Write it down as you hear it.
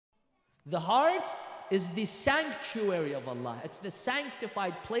The heart is the sanctuary of Allah. It's the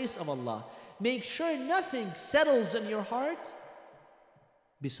sanctified place of Allah. Make sure nothing settles in your heart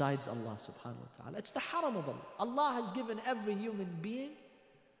besides Allah subhanahu wa ta'ala. It's the haram of Allah. Allah has given every human being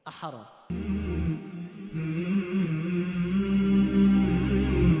a haram.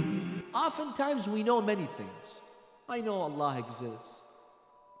 Oftentimes we know many things. I know Allah exists.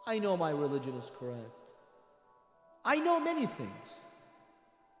 I know my religion is correct. I know many things.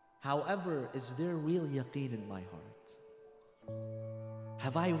 However, is there real yaqeen in my heart?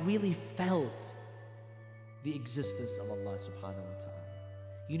 Have I really felt the existence of Allah subhanahu wa ta'ala?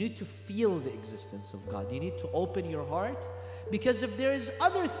 You need to feel the existence of God. You need to open your heart, because if there is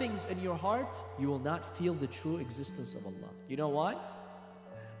other things in your heart, you will not feel the true existence of Allah. You know why?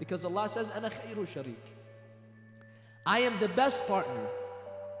 Because Allah says, أَنَا خَيْرُ شَرِيكٍ. I am the best partner.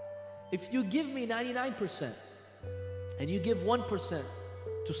 If you give me 99% and you give 1%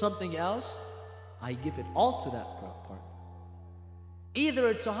 to something else, I give it all to that partner. Either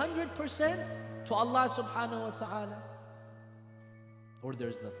it's 100% to Allah subhanahu wa ta'ala, or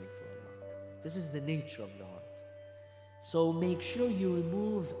there's nothing for Allah. This is the nature of the heart. So make sure you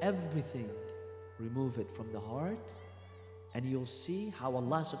remove everything. Remove it from the heart, and you'll see how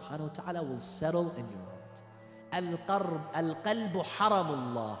Allah subhanahu wa ta'ala will settle in your heart. القلب حرم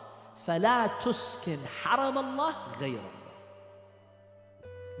الله فلا تسكن حرم الله غير الله.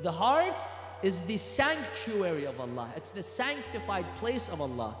 The heart is the sanctuary of Allah. It's the sanctified place of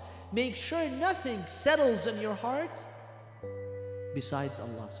Allah. Make sure nothing settles in your heart besides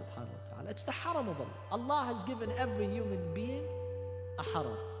Allah subhanahu wa ta'ala. It's the haram of Allah. Allah has given every human being a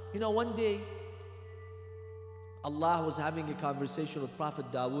haram. You know, one day Allah was having a conversation with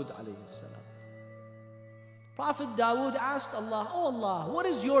Prophet Dawood alayhi salam. Prophet Dawood asked Allah, "Oh Allah, what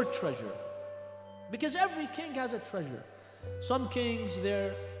is your treasure?" Because every king has a treasure. Some kings,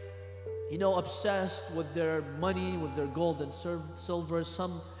 they're obsessed with their money, with their gold and silver.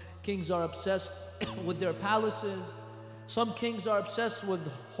 Some kings are obsessed with their palaces. Some kings are obsessed with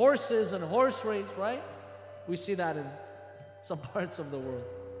horses and horse race, right? We see that in some parts of the world.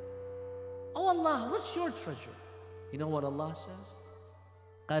 Oh Allah, what's your treasure? You know what Allah says?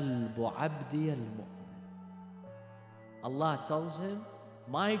 قَلْبُ عَبْدِيَ الْمُؤْمِنِ. Allah tells him,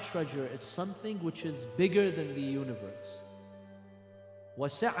 my treasure is something which is bigger than the universe.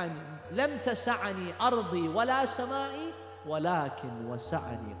 وَسَعَنِي لَمْ تَسَعَنِي أَرْضِي وَلَا سَمَائِي وَلَكِنْ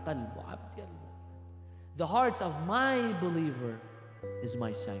وَسَعَنِي قَلْبُ عَبْدِيَ الْمُؤْمِنِ. The heart of my believer is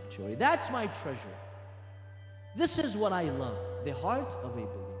my sanctuary. That's my treasure. This is what I love, the heart of a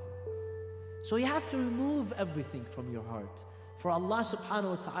believer. So you have to remove everything from your heart for Allah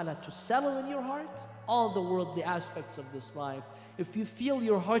subhanahu wa ta'ala to settle in your heart all the worldly aspects of this life. If you feel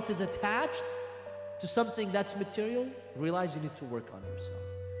your heart is attached to something that's material, realize you need to work on yourself.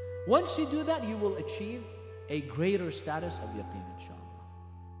 Once you do that, you will achieve a greater status of yaqeen, inshallah.